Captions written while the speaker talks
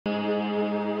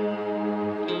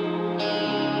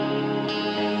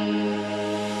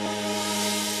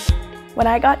When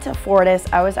I got to Fortis,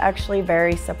 I was actually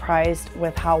very surprised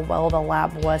with how well the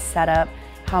lab was set up,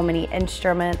 how many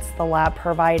instruments the lab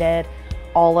provided,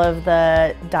 all of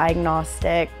the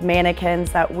diagnostic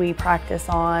mannequins that we practice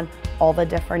on, all the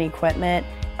different equipment,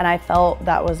 and I felt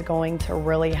that was going to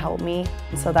really help me.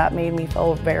 So that made me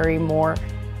feel very more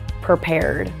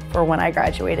prepared for when I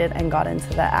graduated and got into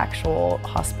the actual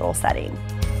hospital setting.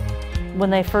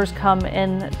 When they first come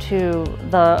into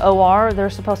the OR, they're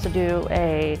supposed to do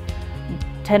a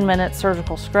 10-minute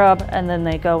surgical scrub, and then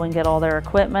they go and get all their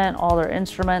equipment, all their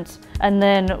instruments, and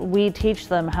then we teach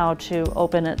them how to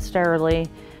open it sterilely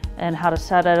and how to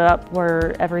set it up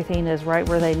where everything is right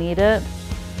where they need it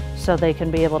so they can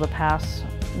be able to pass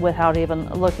without even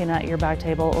looking at your back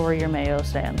table or your Mayo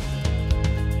stand.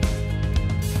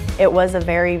 It was a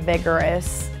very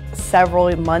vigorous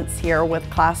several months here with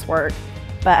classwork,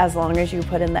 but as long as you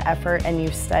put in the effort and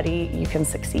you study, you can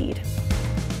succeed.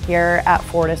 Here at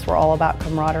Fortis, we're all about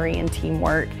camaraderie and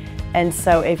teamwork, and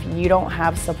so if you don't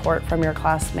have support from your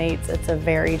classmates, it's a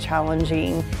very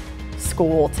challenging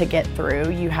school to get through.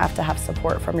 You have to have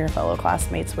support from your fellow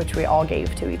classmates, which we all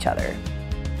gave to each other.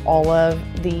 All of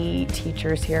the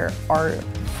teachers here are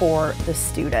for the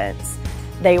students.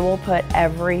 They will put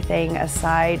everything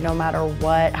aside, no matter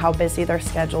what, how busy their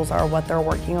schedules are, what they're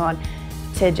working on,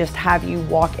 to just have you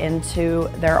walk into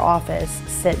their office,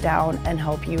 sit down, and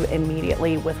help you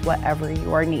immediately with whatever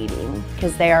you are needing,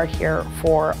 because they are here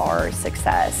for our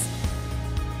success.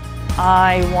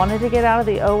 I wanted to get out of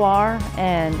the OR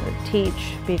and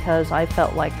teach because I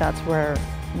felt like that's where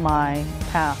my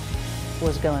path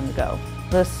was going to go.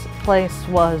 This place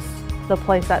was the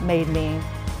place that made me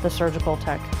the surgical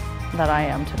tech that I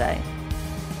am today.